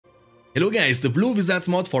Hello guys, the Blue Wizards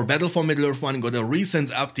mod for Battle for Middle-earth 1 got a recent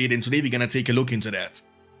update and today we're gonna take a look into that.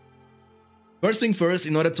 First thing first,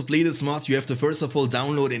 in order to play this mod, you have to first of all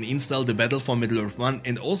download and install the Battle for Middle-earth 1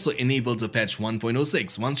 and also enable the patch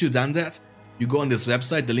 1.06. Once you've done that, you go on this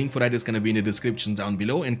website, the link for that is gonna be in the description down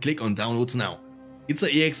below, and click on downloads now. It's an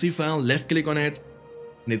exe file, left click on it,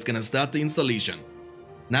 and it's gonna start the installation.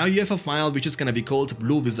 Now you have a file which is gonna be called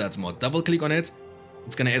Blue Wizards mod. Double click on it,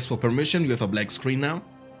 it's gonna ask for permission, you have a black screen now.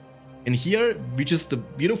 And here, which is the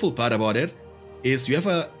beautiful part about it, is you have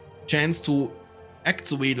a chance to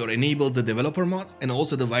activate or enable the developer mod and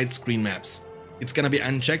also the widescreen maps. It's gonna be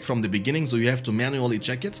unchecked from the beginning, so you have to manually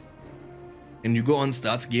check it. And you go on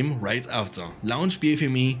start game right after. Launch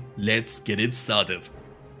BFME, let's get it started.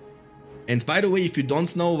 And by the way, if you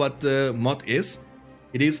don't know what the mod is,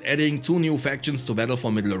 it is adding 2 new factions to Battle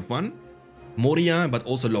for Middle-earth 1. Moria, but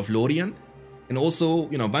also Lothlorien. And also,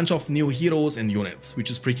 a bunch of new heroes and units, which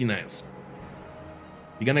is pretty nice.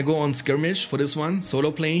 You're gonna go on skirmish for this one, solo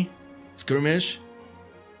play, skirmish.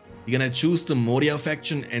 You're gonna choose the Moria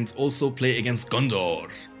faction and also play against Gondor.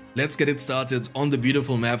 Let's get it started on the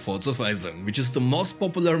beautiful map Forts of Isen, which is the most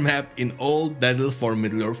popular map in all Battle for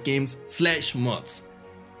Middle-earth games / mods.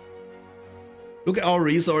 Look at our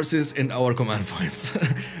resources and our command points.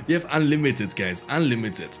 We have unlimited, guys,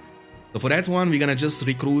 unlimited. So for that one, we're gonna just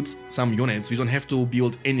recruit some units. We don't have to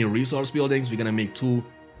build any resource buildings. We're gonna make 2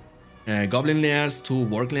 goblin layers, 2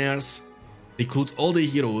 work layers, recruit all the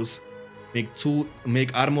heroes,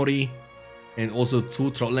 make armory, and also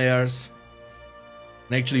 2 troll layers,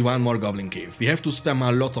 and actually 1 more goblin cave. We have to spam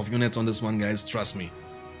a lot of units on this one, guys, trust me.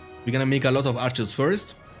 We're gonna make a lot of archers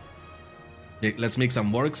first. Let's make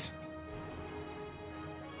some works.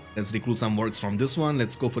 Let's recruit some works from this one.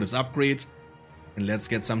 Let's go for this upgrade. And let's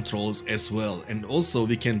get some trolls as well. And also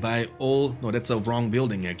we can buy all... No, that's a wrong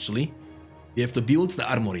building actually. We have to build the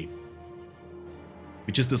armory,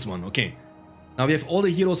 which is this one. Okay. Now we have all the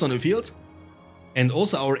heroes on the field. And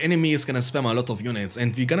also our enemy is gonna spam a lot of units.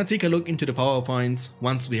 And we're gonna take a look into the power points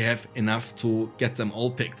once we have enough to get them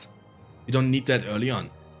all picked. We don't need that early on.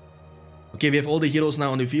 Okay, we have all the heroes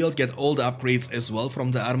now on the field. Get all the upgrades as well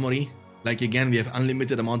from the armory. Like again, we have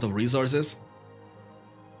unlimited amount of resources.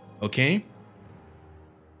 Okay.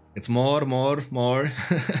 It's more.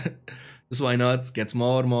 Just why not? Gets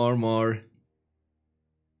more.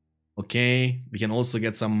 Okay, we can also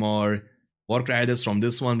get some more Warg Riders from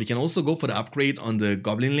this one. We can also go for the upgrade on the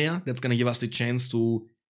Goblin layer. That's gonna give us the chance to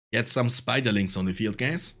get some Spiderlings on the field,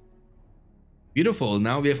 guys. Beautiful,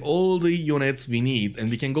 now we have all the units we need and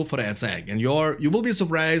we can go for the attack. And you will be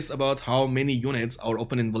surprised about how many units our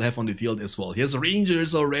opponent will have on the field as well. He has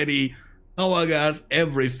Rangers already, Power Guards,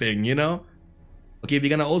 everything, Okay,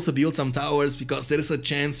 we're gonna also build some towers because there is a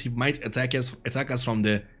chance he might attack us from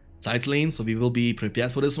the side lane, so we will be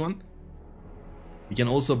prepared for this one. We can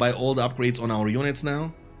also buy all the upgrades on our units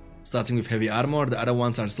now, starting with heavy armor. The other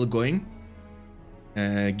ones are still going.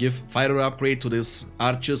 Give fighter upgrade to this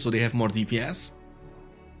archer so they have more DPS.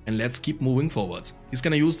 And let's keep moving forward. He's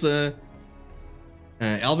gonna use the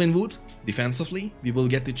Elven Wood defensively. We will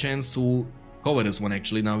get the chance to cover this one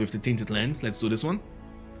actually now with the Tainted Land. Let's do this one.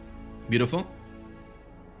 Beautiful.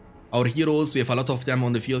 Our heroes, we have a lot of them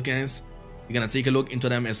on the field, guys. We're gonna take a look into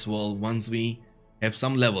them as well once we have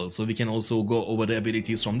some levels, so we can also go over the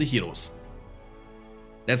abilities from the heroes.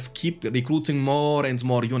 Let's keep recruiting more and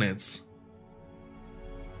more units.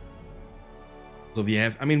 So we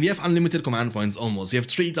have unlimited command points almost. We have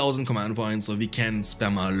 3000 command points, so we can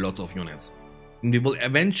spam a lot of units. And we will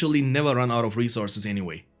eventually never run out of resources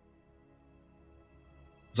anyway.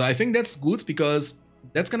 So I think that's good because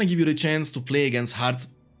that's gonna give you the chance to play against hard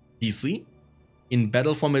PC. In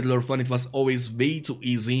Battle for Middle-earth 1 it was always way too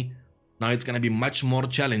easy. Now it's gonna be much more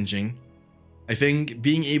challenging. I think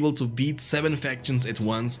being able to beat 7 factions at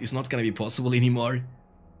once is not gonna be possible anymore.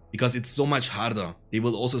 Because it's so much harder. They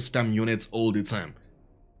will also spam units all the time.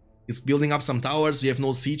 It's building up some towers. We have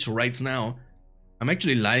no siege right now. I'm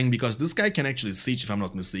actually lying because this guy can actually siege if I'm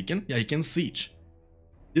not mistaken. Yeah, he can siege.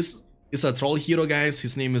 This is a troll hero, guys.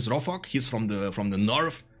 His name is Rofok. He's from the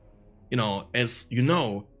north.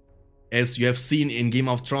 As you have seen in Game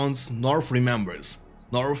of Thrones, North remembers.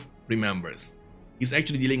 North remembers. He's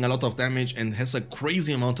actually dealing a lot of damage and has a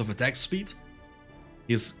crazy amount of attack speed.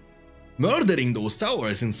 He's murdering those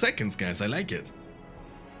towers in seconds, guys. I like it.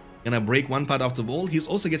 Gonna break one part of the wall. He's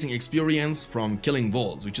also getting experience from killing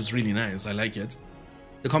walls, which is really nice. I like it.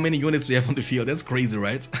 Look how many units we have on the field. That's crazy,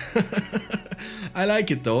 right? I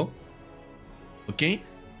like it though. Okay.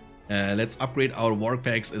 Let's upgrade our Warg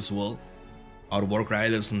Packs as well. our Warg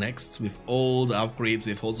Riders next with all the upgrades.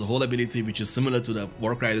 We have also whole ability which is similar to the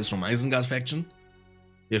Warg Riders from Isengard faction.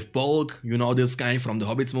 We have Bulk, you know this guy from the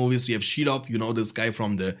Hobbits movies. We have Shelob, you know this guy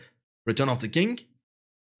from the Return of the King.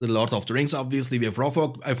 The Lord of the Rings, obviously. We have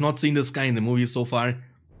Rofog. I've not seen this guy in the movies so far.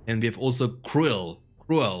 And we have also Cruel?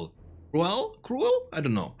 I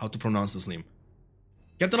don't know how to pronounce this name.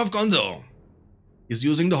 Captain of Gonzo. He's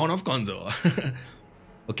using the Horn of Gonzo.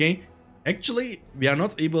 Okay. Actually, we are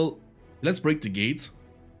not able... Let's break the gate.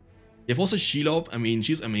 We have also Shelob. I mean,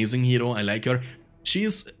 she's amazing hero. I like her.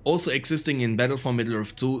 She's also existing in Battle for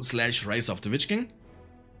Middle-earth 2 / Rise of the Witch King.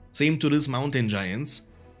 Same to this Mountain Giants.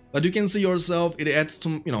 But you can see yourself, it adds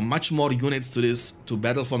to, much more units to this, to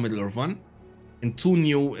Battle for Middle-earth 1. And 2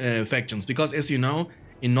 new factions. Because as you know,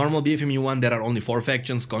 in normal BFME1 there are only 4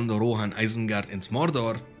 factions, Gondor, Rohan, Isengard and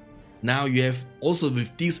Mordor. Now you have also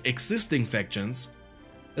with these existing factions,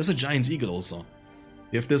 there's a giant eagle also.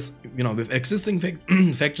 You have this, with existing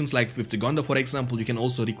factions like with the Gondor for example, you can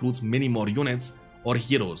also recruit many more units or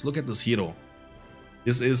heroes. Look at this hero.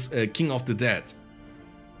 This is King of the Dead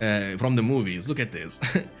from the movies. Look at this.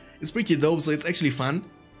 It's pretty dope, so it's actually fun.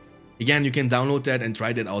 Again, you can download that and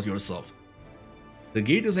try that out yourself. The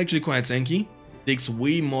gate is actually quite tanky. Takes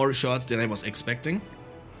way more shots than I was expecting.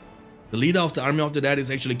 The leader of the Army of the Dead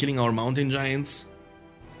is actually killing our Mountain Giants.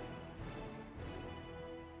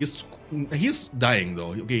 He's dying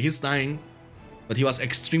though. Okay, he's dying. But he was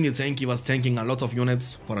extremely tanky. He was tanking a lot of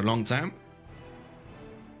units for a long time.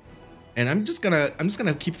 And I'm just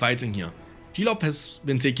gonna keep fighting here. Shelob has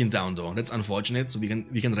been taken down though. That's unfortunate. So we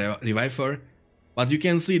can revive her. But you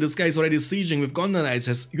can see this guy is already sieging with Gondor Knights.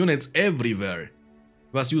 Has units everywhere.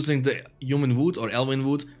 He was using the Human Wood or Elven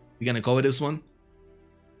Wood. We're gonna cover this one.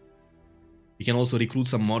 We can also recruit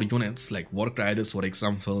some more units like Wark Riders for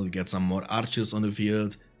example. Get some more archers on the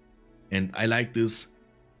field. And I like this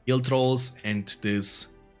Hill Trolls and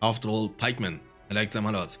this Half-Troll Pikemen. I like them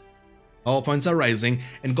a lot. Power points are rising.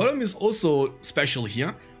 And Gollum is also special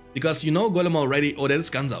here. Because you know Gollum already... Oh, that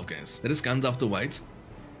is Gandalf, guys. That is Gandalf the White.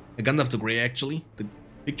 Gandalf the Grey, actually. The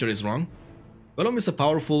picture is wrong. Gollum is a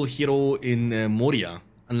powerful hero in Moria.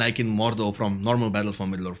 Unlike in Mordor from normal Battle for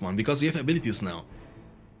Middle-earth 1. Because you have abilities now.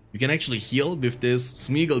 You can actually heal with this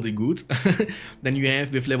Smeagol the Good. Then you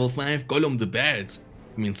have with level 5 Gollum the Bad.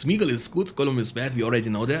 I mean, Smeagol is good, Gollum is bad, we already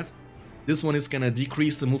know that. This one is gonna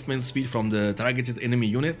decrease the movement speed from the targeted enemy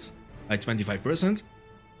units by 25%.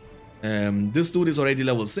 This dude is already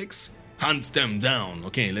level 6. Hunt them down.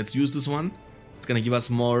 Okay, let's use this one. It's gonna give us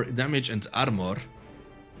more damage and armor.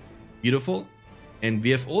 Beautiful. And we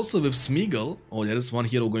have also with Smeagol, oh, there is one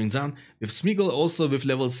hero going down. With Smeagol also with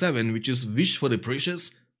level 7, which is Wish for the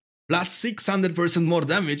Precious. Plus 600% more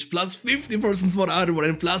damage, plus 50% more armor,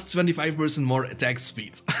 and plus 25% more attack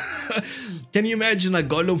speed. Can you imagine a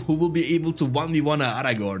Gollum who will be able to 1v1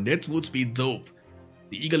 Aragorn? That would be dope.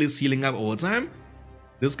 The eagle is healing up over time.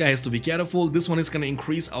 This guy has to be careful. This one is gonna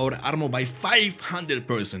increase our armor by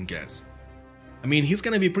 500%, guys. I mean, he's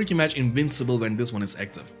gonna be pretty much invincible when this one is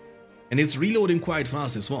active. And it's reloading quite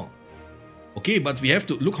fast as well. Okay, but we have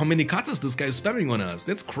to look how many cutters this guy is spamming on us.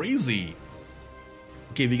 That's crazy.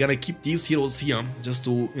 Okay, we gotta keep these heroes here just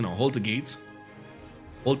to, hold the gate.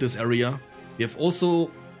 Hold this area. We have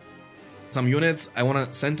also some units. I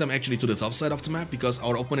wanna send them actually to the top side of the map because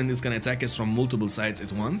our opponent is gonna attack us from multiple sides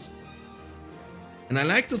at once. And I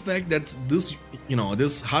like the fact that this,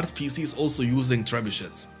 this hard PC is also using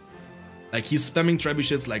trebuchets. Like he's spamming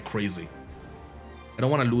trebuchets like crazy. I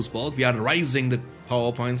don't wanna lose Bolt. We are rising the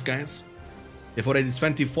power points, guys. We have already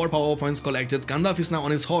 24 power points collected. Gandalf is now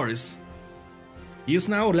on his horse. He is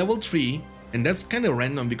now level 3, and that's kind of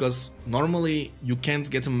random because normally you can't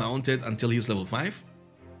get him mounted until he's level 5.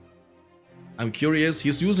 I'm curious,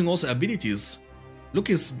 he's using also abilities. Look,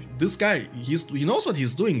 this guy, he knows what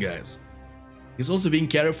he's doing, guys. He's also being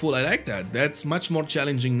careful, I like that. That's much more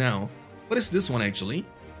challenging now. What is this one actually?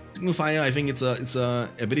 Signal Fire, I think it's a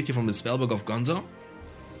ability from the spellbook of Gonzo.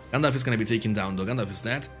 Gandalf is gonna be taken down though, Gandalf is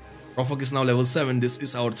dead. Rofog is now level 7, this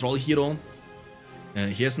is our troll hero.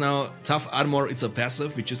 He has now tough armor, it's a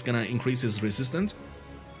passive which is gonna increase his resistance.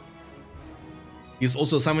 He's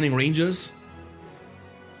also summoning rangers.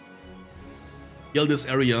 Kill this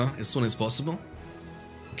area as soon as possible.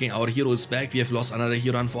 Okay, our hero is back, we have lost another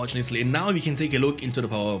hero unfortunately, and now we can take a look into the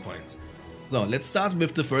power points. So let's start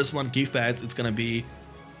with the first one, Cave Pads. It's gonna be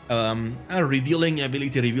a revealing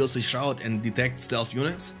ability, reveals the shroud and detects stealth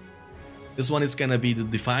units. This one is gonna be the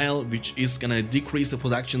Defile, which is gonna decrease the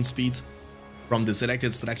production speed from the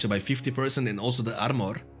selected structure by 50% and also the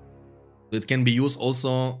armor. It can be used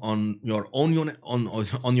also on your own unit,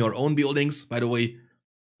 on your own buildings, by the way,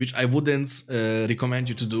 which I wouldn't recommend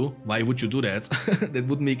you to do. Why would you do that? That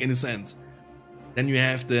wouldn't make any sense. Then you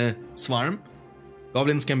have the Swarm.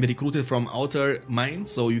 Goblins can be recruited from outer mines,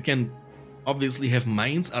 so you can obviously have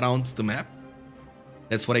mines around the map.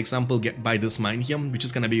 Let's for example get by this mine here, which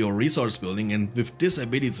is gonna be your resource building, and with this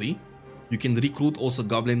ability you can recruit also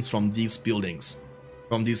goblins from these buildings,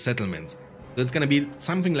 from these settlements. So it's gonna be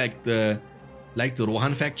something like the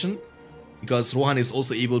Rohan faction, because Rohan is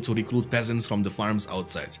also able to recruit peasants from the farms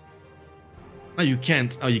outside. No, you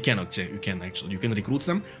can't. Oh, you can actually. You can actually. You can recruit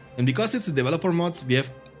them, and because it's a developer mod, we have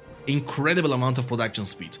incredible amount of production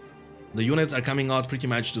speed. The units are coming out pretty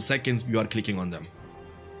much the second you are clicking on them.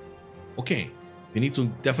 Okay, we need to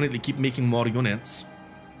definitely keep making more units.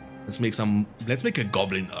 Let's make a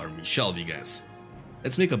goblin army, shall we, guys?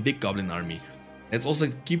 Let's make a big goblin army. Let's also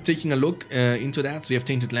keep taking a look into that. We have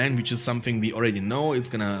Tainted Land, which is something we already know. It's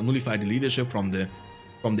gonna nullify the leadership from the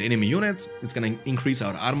enemy units. It's gonna increase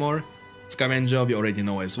our armor. Scavenger, we already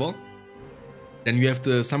know as well. Then we have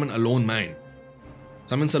the Summon a Lone Mine.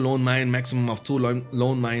 Summons a Lone Mine, maximum of 2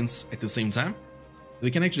 lone mines at the same time.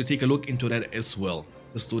 We can actually take a look into that as well.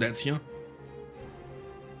 Let's do that here.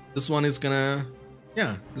 This one is gonna...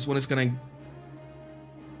 yeah, this one is gonna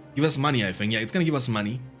give us money, I think. Yeah, it's gonna give us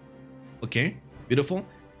money. Okay, beautiful.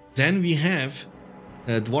 Then we have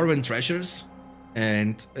Dwarven Treasures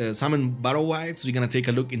and Summon Barrow Whites. We're gonna take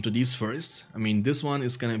a look into these first. I mean, this one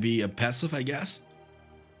is gonna be a passive, I guess.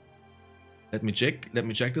 Let me check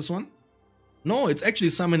this one. No, it's actually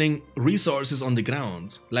summoning resources on the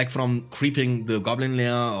ground, like from creeping the Goblin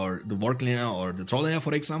lair or the Warg lair or the Troll lair,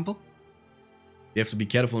 for example. We have to be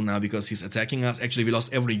careful now because he's attacking us. Actually, we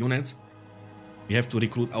lost every unit. We have to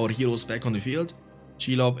recruit our heroes back on the field.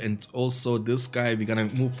 Shelob and also this guy, we're gonna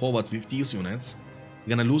move forward with these units.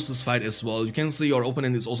 We're gonna lose this fight as well. You can see your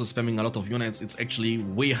opponent is also spamming a lot of units. It's actually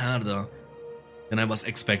way harder than I was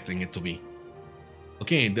expecting it to be.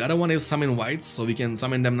 Okay, the other one is Summon Whites, so we can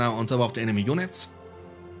summon them now on top of the enemy units.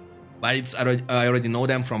 Whites, I already know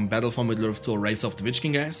them from Battle for Middle-earth to Rise of the Witch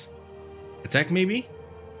King, guys. Attack maybe?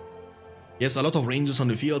 Yes, a lot of ranges on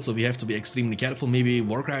the field, so we have to be extremely careful. Maybe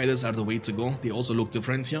Warg Riders are the way to go. They also look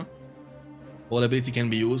different here. All ability can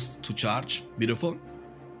be used to charge. Beautiful.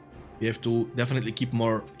 We have to definitely keep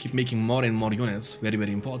making more and more units. Very,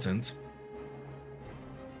 very important.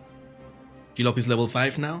 Shelob is level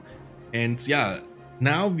 5 now. And yeah,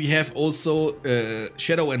 now we have also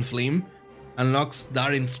Shadow and Flame unlocks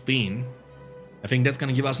Darin's Bane. I think that's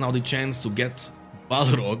gonna give us now the chance to get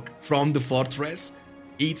Balrog from the fortress.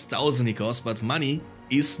 8,000 he costs, but money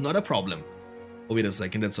is not a problem. Oh, wait a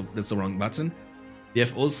second, that's the wrong button. We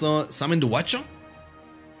have also Summon the Watcher,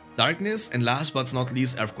 Darkness, and last but not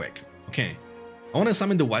least, Earthquake. Okay, I want to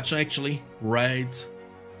summon the Watcher actually, right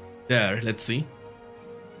there. Let's see.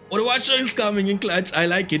 Oh, the Watcher is coming in clutch. I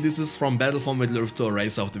like it. This is from Battle for Middle-earth to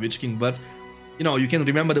Rise of the Witch King, but you know, you can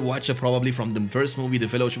remember the Watcher probably from the first movie, The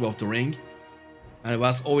Fellowship of the Ring. I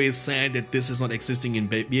was always sad that this is not existing in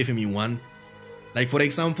BFME1. Like, for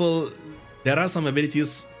example, there are some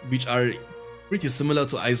abilities which are pretty similar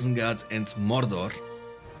to Isengard and Mordor.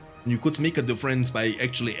 You could make a difference by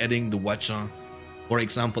actually adding the Watcher, for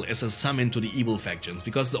example, as a summon to the evil factions,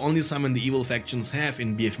 because the only summon the evil factions have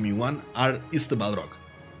in BFME1 is the Balrog,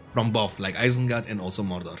 from both, like Isengard and also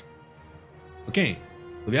Mordor. Okay,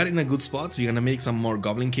 so we are in a good spot. We're gonna make some more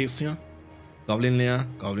Goblin Caves here. Goblin lair,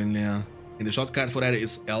 Goblin lair. And the shortcut for that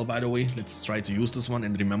is L, by the way. Let's try to use this one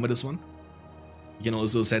and remember this one. You can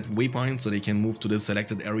also set waypoints so they can move to the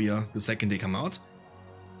selected area the second they come out.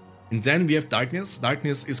 And then we have Darkness.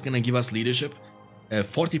 Darkness is gonna give us leadership,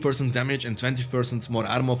 40% damage and 20% more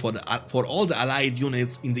armor for all the allied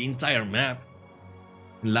units in the entire map.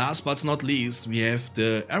 And last but not least, we have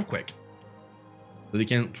the Earthquake. So we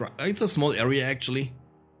can try. It's a small area actually.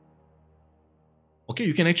 Okay,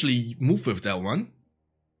 you can actually move with that one.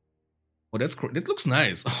 Oh, that looks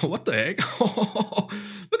nice. Oh, what the heck?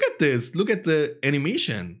 Look at this. Look at the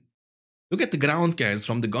animation. Look at the ground, guys,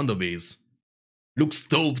 from the Gondor base. Looks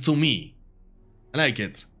dope to me. I like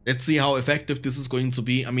it. Let's see how effective this is going to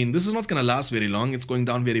be. I mean, this is not gonna last very long. It's going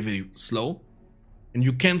down very, very slow. And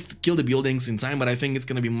you can't kill the buildings in time, but I think it's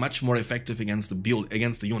gonna be much more effective against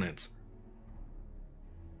the units.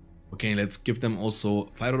 Okay, let's give them also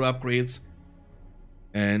fire upgrades.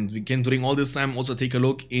 And we can, during all this time, also take a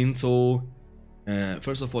look into...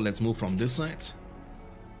 first of all, let's move from this side.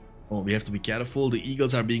 Oh, we have to be careful. The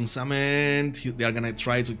eagles are being summoned. They are gonna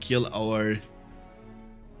try to kill our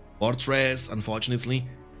fortress, unfortunately.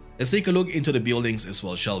 Let's take a look into the buildings as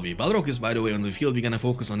well, shall we? Balrog is, by the way, on the field. We're gonna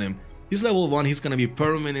focus on him. He's level 1. He's gonna be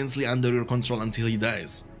permanently under your control until he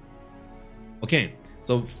dies. Okay,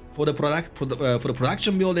 so for the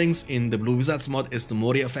production buildings in the Blue Wizards mod as the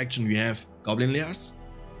Moria faction, we have Goblin Lairs.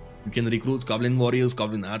 You can recruit Goblin Warriors,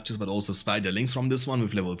 Goblin Archers, but also Spider Links from this one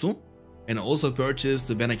with level 2. And also purchase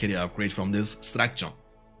the Banner Carrier upgrade from this structure.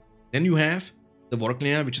 Then you have the Work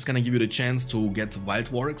layer, which is gonna give you the chance to get Wild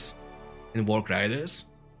Wargs and Warg Riders.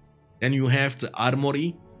 Then you have the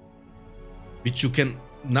Armory, which you can,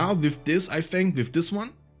 now with this, I think, with this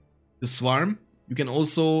one, the Swarm, you can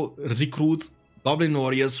also recruit Goblin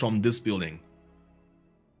Warriors from this building.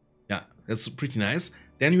 Yeah, that's pretty nice.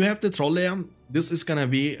 Then you have the Troll layer. This is gonna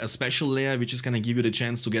be a special layer, which is gonna give you the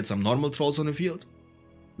chance to get some normal trolls on the field.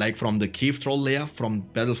 Like from the Cave Troll layer from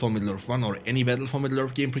Battle for Middle-earth 1 or any Battle for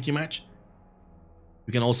Middle-earth game pretty much.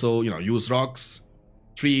 You can also, use rocks,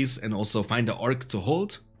 trees, and also find the Orc to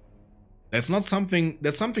hold. That's something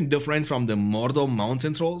different from the Mordor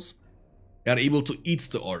mountain trolls. They are able to eat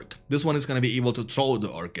the Orc. This one is gonna be able to throw the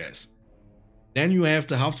Orc, guys. Then you have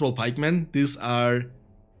the Half Troll Pikemen. These are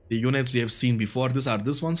the units we have seen before.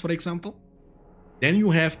 These ones, for example. Then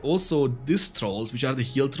you have also these trolls, which are the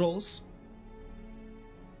Heal Trolls.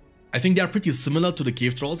 I think they are pretty similar to the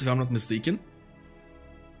Cave Trolls, if I'm not mistaken.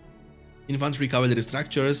 Infantry Cavalry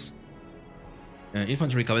Structures.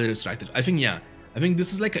 Infantry Cavalry Structures. I think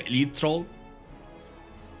this is like an elite troll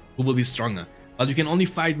who will be stronger. But you can only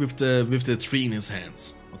fight with the tree in his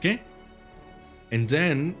hands. Okay? And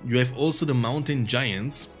then you have also the Mountain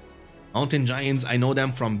Giants. Mountain Giants, I know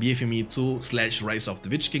them from BFME2 / Rise of the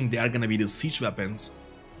Witch King. They are gonna be the siege weapons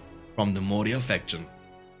from the Moria faction.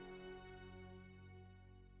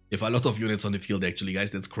 We have a lot of units on the field actually,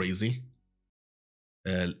 guys, that's crazy.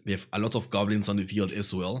 We have a lot of goblins on the field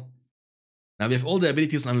as well. Now we have all the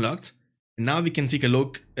abilities unlocked. And now we can take a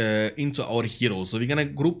look into our heroes. So we're gonna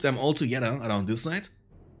group them all together around this side.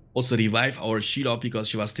 Also revive our Shelob because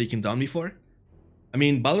she was taken down before. I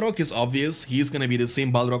mean, Balrog is obvious. He's gonna be the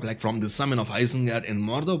same Balrog like from the Summon of Isengard and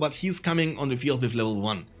Mordor, but he's coming on the field with level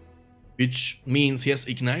 1. Which means he has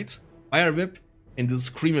Ignite, Fire Whip, and the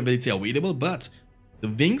Scream ability available, but the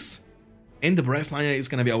Wings and the Bright Fire is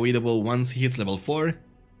gonna be available once he hits level 4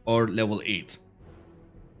 or level 8.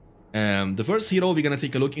 The first hero we're gonna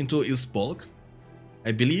take a look into is Bolg.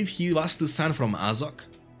 I believe he was the son from Azog.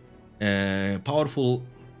 Powerful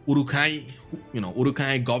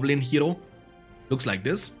Uruk-hai goblin hero. Looks like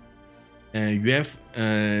this. You have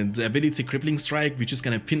the ability Crippling Strike, which is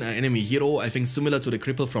gonna pin an enemy hero, I think similar to the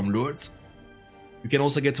Cripple from Lords. You can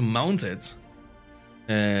also get mounted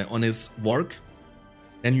on his Warg.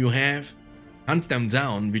 Then you have Hunt Them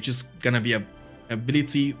Down, which is gonna be a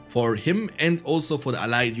ability for him and also for the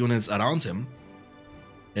allied units around him.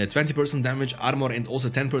 20% damage, armor, and also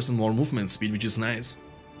 10% more movement speed, which is nice.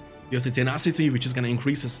 You have the Tenacity, which is gonna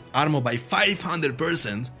increase his armor by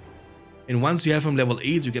 500%. And once you have him level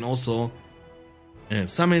 8, you can also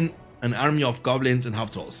summon an army of goblins and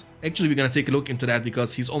half trolls. Actually, we're gonna take a look into that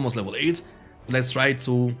because he's almost level 8. So let's try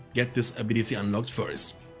to get this ability unlocked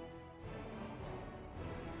first.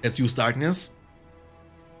 Let's use Darkness.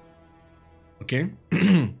 Okay.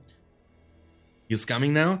 He's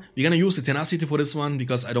coming now. We're gonna use the Tenacity for this one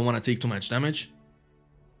because I don't want to take too much damage.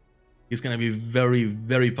 He's gonna be very,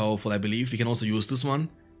 very powerful, I believe. We can also use this one.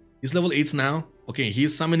 He's level 8 now. Okay,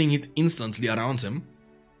 he's summoning it instantly around him.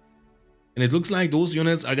 And it looks like those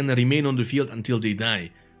units are gonna remain on the field until they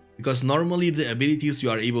die. Because normally the abilities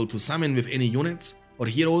you are able to summon with any units or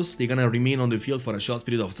heroes, they're gonna remain on the field for a short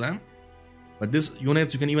period of time. But these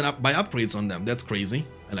units, you can even buy upgrades on them. That's crazy.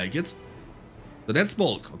 I like it. So that's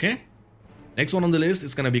Bolg, okay? Next one on the list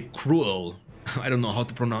is gonna be Cruel. I don't know how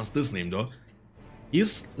to pronounce this name though.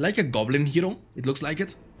 He's like a goblin hero. It looks like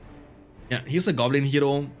it. Yeah, he's a goblin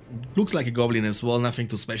hero. Looks like a goblin as well. Nothing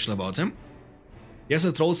too special about him. He has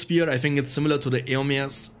a throw spear. I think it's similar to the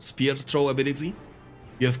Eomer's spear throw ability.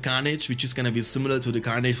 You have Carnage, which is gonna be similar to the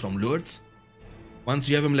Carnage from Lords. Once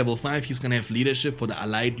you have him level 5, he's gonna have leadership for the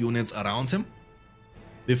allied units around him.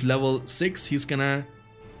 With level 6, he's gonna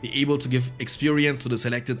be able to give experience to the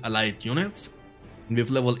selected allied units. And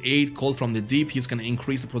with level 8, Call from the Deep, he's gonna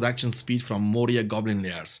increase the production speed from Moria Goblin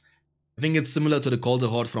layers. I think it's similar to the Call the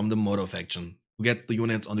Horde from the Mordor faction, to get the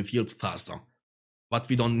units on the field faster. But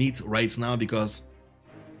we don't need right now because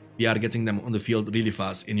we are getting them on the field really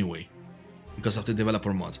fast anyway, because of the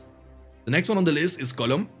developer mod. The next one on the list is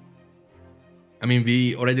Gollum. I mean,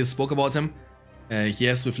 we already spoke about him. He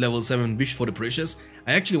has with level 7 Wish for the Precious.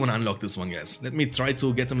 I actually want to unlock this one, guys. Let me try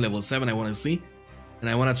to get him level 7, I want to see. And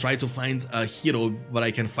I want to try to find a hero that I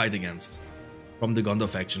can fight against from the Gondor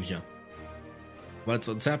faction here.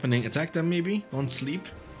 What's happening? Attack them maybe? Don't sleep.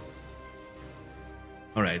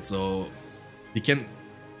 Alright, so we can...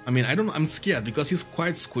 I mean, I don't know, I'm scared because he's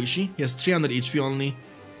quite squishy. He has 300 HP only.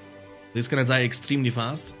 He's gonna die extremely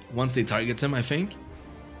fast once they target him, I think.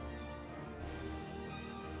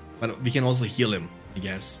 But we can also heal him, I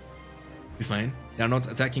guess. Be fine. They are not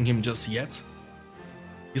attacking him just yet.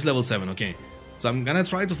 He's level 7, okay. So I'm gonna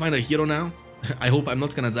try to find a hero now. I hope I'm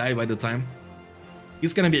not gonna die by the time.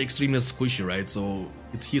 He's gonna be extremely squishy, right? So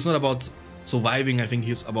he's not about surviving, I think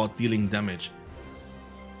he's about dealing damage.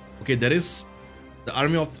 Okay, there is the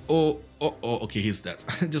army of... Oh, okay, he's dead.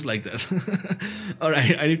 Just like that.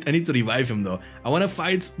 Alright, I need to revive him though. I wanna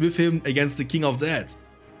fight with him against the King of Death.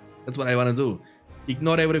 That's what I wanna do.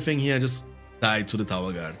 Ignore everything here, just die to the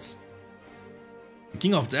tower guards. The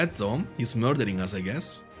King of Death though, he's murdering us, I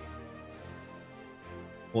guess.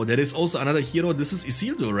 Oh, there is also another hero. This is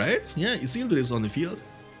Isildur, right? Yeah, Isildur is on the field.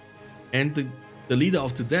 And the leader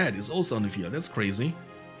of the dead is also on the field. That's crazy.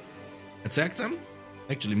 Attack them.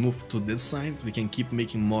 Actually, move to this side. We can keep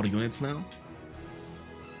making more units now.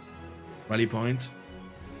 Rally point.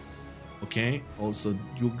 Okay, also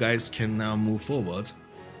you guys can now move forward.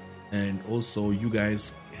 And also you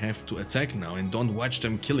guys have to attack now and don't watch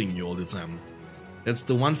them killing you all the time. That's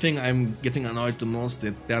the one thing I'm getting annoyed the most,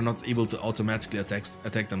 that they're not able to automatically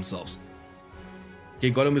attack themselves.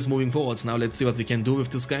 Okay, Gollum is moving forwards now. Let's see what we can do with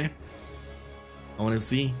this guy. I want to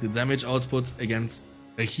see the damage output against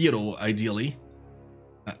a hero, ideally.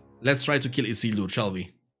 Let's try to kill Isildur, shall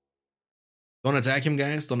we? Don't attack him,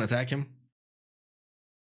 guys. Don't attack him.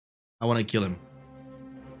 I want to kill him.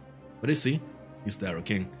 Where is he? He's there,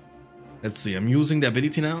 okay. Let's see. I'm using the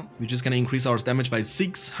ability now, which is going to increase our damage by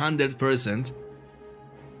 600%.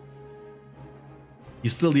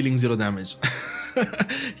 He's still dealing 0 damage.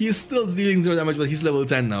 He's still dealing 0 damage, but he's level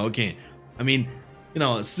 10 now, okay. I mean, you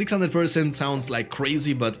know, 600% sounds like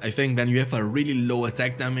crazy, but I think when you have a really low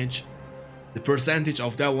attack damage, the percentage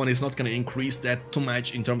of that one is not gonna increase that too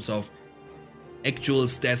much in terms of actual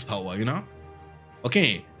stats power, you know?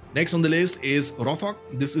 Okay, next on the list is Rothok.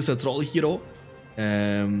 This is a troll hero.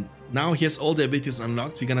 Now he has all the abilities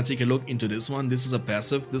unlocked. We're gonna take a look into this one. This is a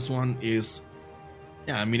passive. This one is...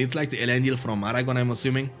 yeah, I mean, it's like the Elendil from Aragon, I'm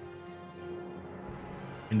assuming.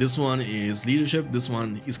 And this one is leadership. This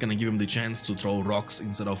one is gonna give him the chance to throw rocks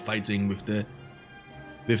instead of fighting with the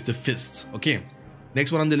fists. Okay,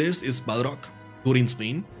 next one on the list is Balrog, Durin's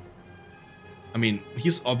Bane. I mean,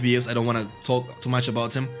 he's obvious. I don't want to talk too much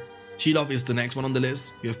about him. Shelob is the next one on the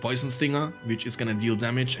list. We have Poison Stinger, which is gonna deal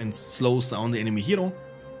damage and slows down the enemy hero.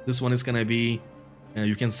 This one is gonna be...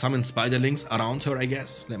 you can summon spiderlings around her, I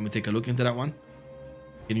guess. Let me take a look into that one.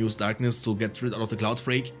 You can use darkness to get rid of the cloud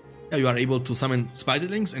break. Yeah, you are able to summon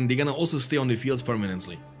spiderlings and they're gonna also stay on the field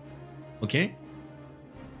permanently. Okay?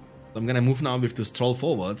 So I'm gonna move now with this troll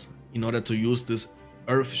forward in order to use this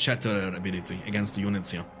Earth Shatterer ability against the units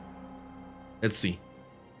here. Let's see.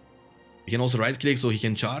 You can also right click so he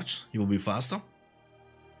can charge. He will be faster.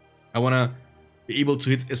 I wanna be able to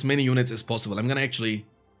hit as many units as possible. I'm gonna actually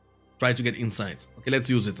try to get inside. Okay, let's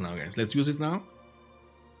use it now, guys. Let's use it now.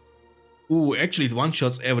 Ooh, actually it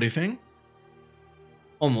one-shots everything.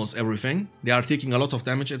 Almost everything. They are taking a lot of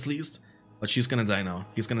damage at least. But she's gonna die now.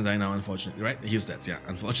 He's gonna die now, unfortunately, right? He's dead, yeah.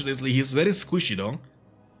 Unfortunately, he's very squishy though.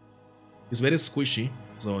 He's very squishy,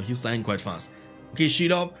 so he's dying quite fast. Okay,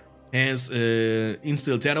 Shelob has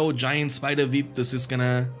Instill Terror, Giant Spider Whip. This is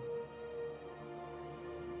gonna...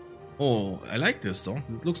 oh, I like this though.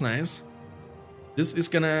 It looks nice. This is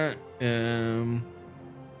gonna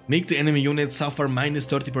make the enemy unit suffer minus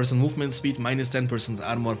 30% movement speed, minus 10%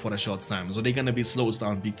 armor for a short time. So they're gonna be slowed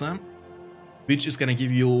down big time, which is gonna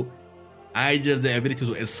give you either the ability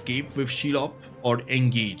to escape with Shelob or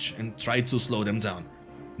engage and try to slow them down.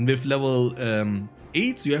 And with level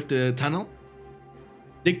 8, you have the tunnel.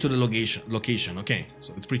 Stick to the location, okay,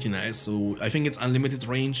 so it's pretty nice. So I think it's unlimited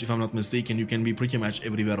range, if I'm not mistaken. You can be pretty much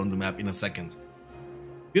everywhere on the map in a second.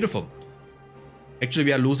 Beautiful. Actually,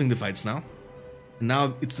 we are losing the fights now. And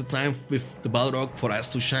now it's the time with the Balrog for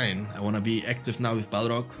us to shine. I want to be active now with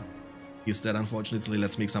Balrog. He's dead, unfortunately.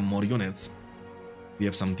 Let's make some more units. We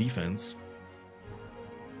have some defense.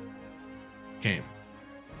 Okay.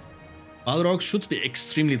 Balrog should be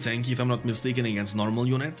extremely tanky, if I'm not mistaken, against normal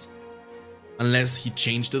units. Unless he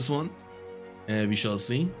changed this one. We shall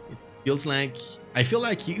see. It feels like... I feel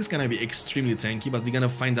like he is gonna be extremely tanky, but we're gonna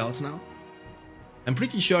find out now. I'm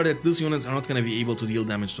pretty sure that these units are not gonna be able to deal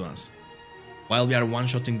damage to us, while we are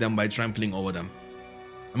one-shotting them by trampling over them.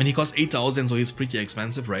 I mean, he costs 8,000, so he's pretty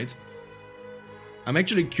expensive, right? I'm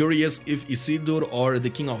actually curious if Isildur or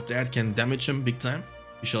the King of Death can damage him big time.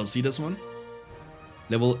 We shall see this one.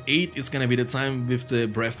 Level 8 is gonna be the time with the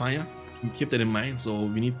Breath Fire. Keep that in mind, so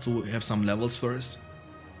we need to have some levels first.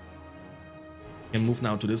 We can move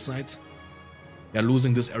now to this side. We are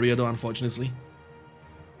losing this area though, unfortunately.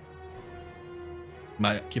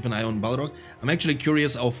 But keep an eye on Balrog. I'm actually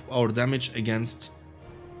curious of our damage against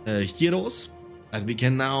heroes. Like we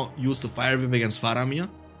can now use the Fire Whip against Faramir.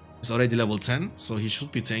 He's already level 10, so he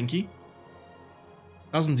should be tanky.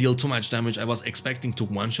 Doesn't deal too much damage. I was expecting to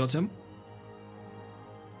one-shot him.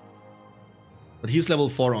 But he's level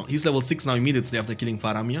 4, he's level 6 now immediately after killing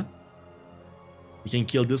Faramir. We can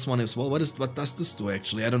kill this one as well. What does this do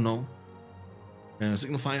actually? I don't know.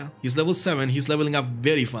 Signal Fire. He's level 7, he's leveling up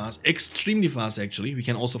very fast. Extremely fast actually. We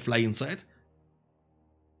can also fly inside.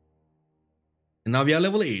 And now we are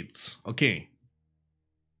level 8. Okay.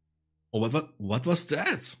 Oh, what was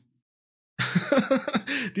that?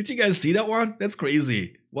 Did you guys see that one? That's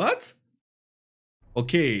crazy. What?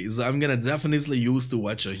 Okay, so I'm gonna definitely use the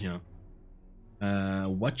Watcher here.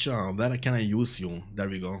 Watcher, where can I use you? There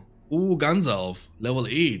we go. Ooh, Gunself, level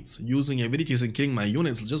 8. Using abilities and killing my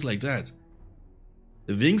units just like that.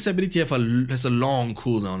 The Wings ability has a long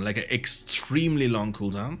cooldown, like an extremely long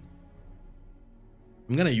cooldown.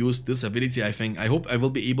 I'm gonna use this ability, I think. I hope I will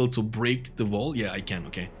be able to break the wall. Yeah, I can,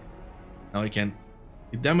 okay. Now I can.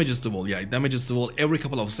 It damages the wall, yeah, it damages the wall every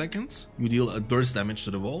couple of seconds. You deal a burst damage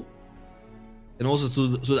to the wall. And also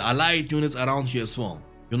to the allied units around you as well.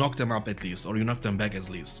 You knock them up at least, or you knock them back at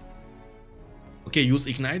least. Okay, use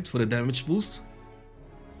Ignite for the damage boost.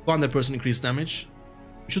 400% increased damage.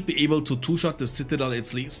 You should be able to two-shot the Citadel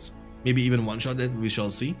at least. Maybe even one-shot it, we shall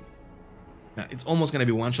see. Yeah, it's almost gonna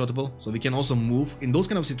be one-shottable, so we can also move. In those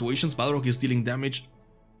kind of situations, Balrog is dealing damage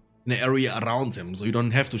in the area around him, so you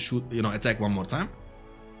don't have to shoot, attack one more time.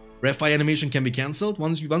 Red Fire animation can be cancelled.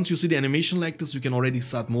 Once you see the animation like this, you can already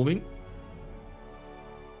start moving.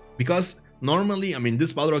 Because normally, I mean,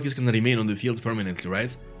 this Balrog is gonna remain on the field permanently,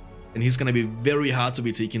 right? And he's gonna be very hard to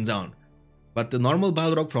be taken down. But the normal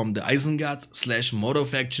Balrog from the Isengard / Mordor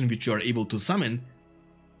faction, which you are able to summon,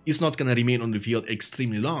 is not gonna remain on the field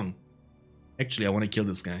extremely long. Actually, I want to kill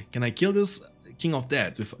this guy. Can I kill this King of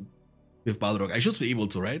Death with Balrog? I should be able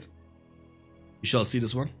to, right? We shall see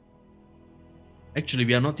this one. Actually,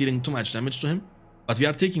 we are not dealing too much damage to him. But we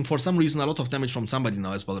are taking, for some reason, a lot of damage from somebody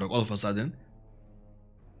now as Balrog, all of a sudden.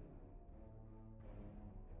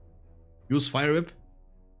 Use Fire Whip.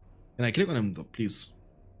 Can I click on him though, please?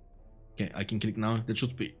 Okay, I can click now. That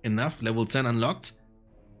should be enough. Level 10 unlocked.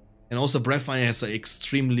 And also Breath Fire has an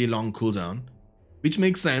extremely long cooldown. Which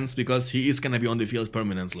makes sense because he is gonna be on the field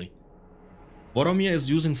permanently. Boromir is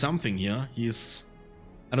using something here. He's...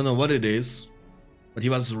 I don't know what it is. But he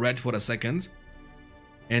was red for a second.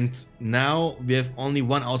 And now we have only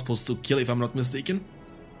one outpost to kill if I'm not mistaken.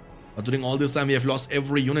 But during all this time we have lost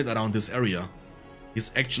every unit around this area.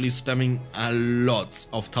 He's actually spamming a lot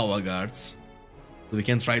of tower guards. So we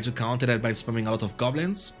can try to counter that by spamming a lot of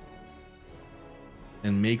goblins.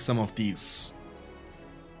 And make some of these.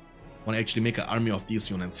 I want to actually make an army of these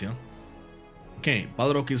units here. Okay,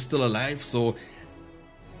 Balrog is still alive, so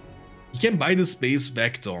he can buy the space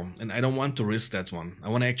back though, and I don't want to risk that one. I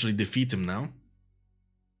want to actually defeat him now.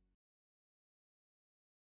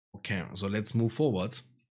 Okay, so let's move forward.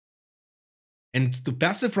 And the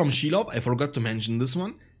passive from Shelob, I forgot to mention this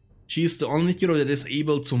one. She is the only hero that is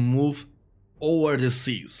able to move over the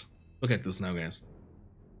seas. Look at this now, guys.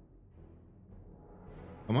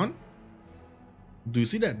 Come on. Do you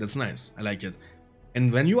see that? That's nice. I like it.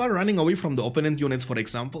 And when you are running away from the opponent units, for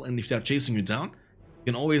example, and if they are chasing you down,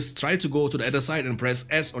 you can always try to go to the other side and press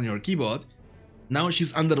S on your keyboard. Now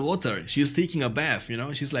she's underwater. She's taking a bath,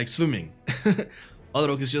 she's like swimming.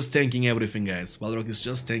 Balrog is just tanking everything, guys. Balrog is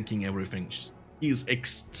just tanking everything. He is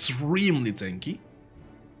extremely tanky.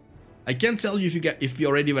 I can't tell you if you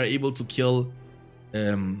already were able to kill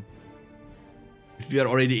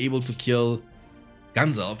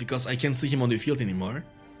Gunself, because I can't see him on the field anymore.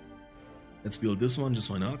 Let's build this one, just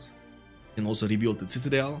why not? And also rebuild the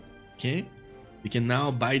Citadel. Okay. We can now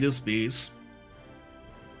buy this base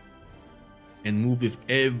and move with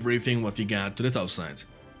everything what we got to the top side.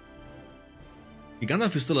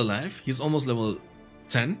 Gandalf is still alive. He's almost level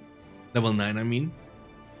 10. Level 9, I mean.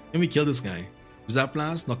 Can we kill this guy? Wizard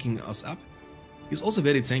Blast knocking us up. He's also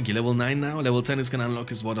very tanky. Level 9 now. Level 10 is gonna unlock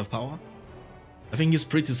his Word of Power. I think he's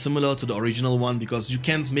pretty similar to the original one because you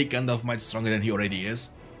can't make Gandalf much stronger than he already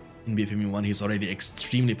is. In BFME1 he's already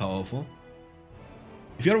extremely powerful.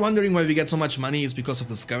 If you're wondering why we get so much money, it's because of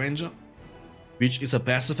the Scavenger, which is a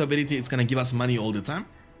passive ability. It's gonna give us money all the time.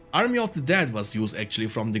 Army of the Dead was used actually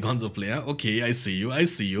from the Gonzo player. Okay, I see you, I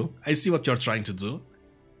see what you're trying to do.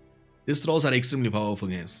 These trolls are extremely powerful,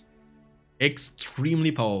 guys.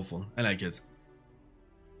 Extremely powerful. I like it.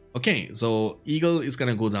 Okay, so Eagle is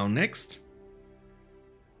gonna go down next.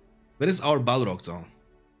 Where is our Balrog though?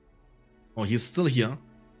 Oh, he's still here.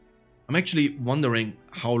 I'm actually wondering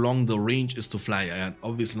how long the range is to fly.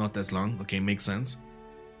 Obviously not that long. Okay, makes sense.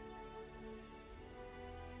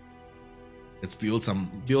 Let's build some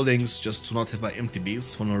buildings just to not have an empty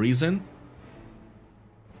base for no reason.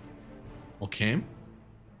 Okay.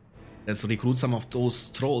 Let's recruit some of those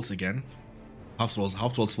trolls again. Half troll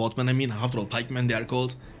sportmen, I mean, half troll pikemen they are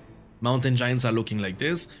called. Mountain giants are looking like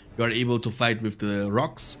this. You are able to fight with the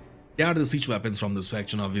rocks. They are the siege weapons from this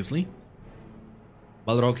faction, obviously.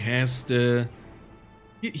 Balrog has the...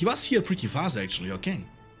 He was here pretty fast, actually, okay.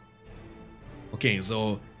 Okay,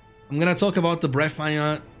 so I'm gonna talk about the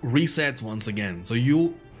Breathfire reset once again. So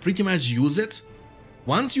you pretty much use it.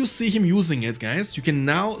 Once you see him using it, guys, you can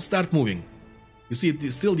now start moving. You see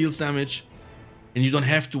it still deals damage, and you don't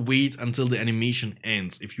have to wait until the animation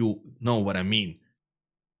ends, if you know what I mean.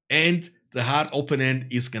 And the hard opponent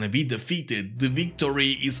is gonna be defeated. The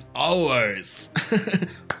victory is ours.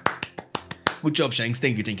 Good job, Shanks.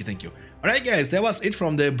 Thank you. Alright guys, that was it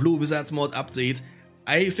from the Blue Wizards mod update.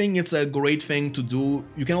 I think it's a great thing to do.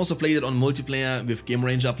 You can also play it on multiplayer with Game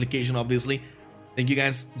Ranger application, obviously. Thank you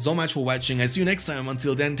guys so much for watching. I see you next time.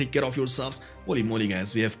 Until then, take care of yourselves. Holy moly,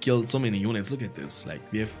 guys, we have killed so many units. Look at this. Like,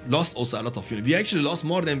 we have lost also a lot of units. We actually lost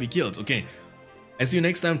more than we killed. Okay. I see you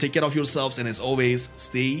next time. Take care of yourselves. And as always,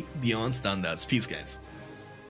 stay beyond standards. Peace, guys.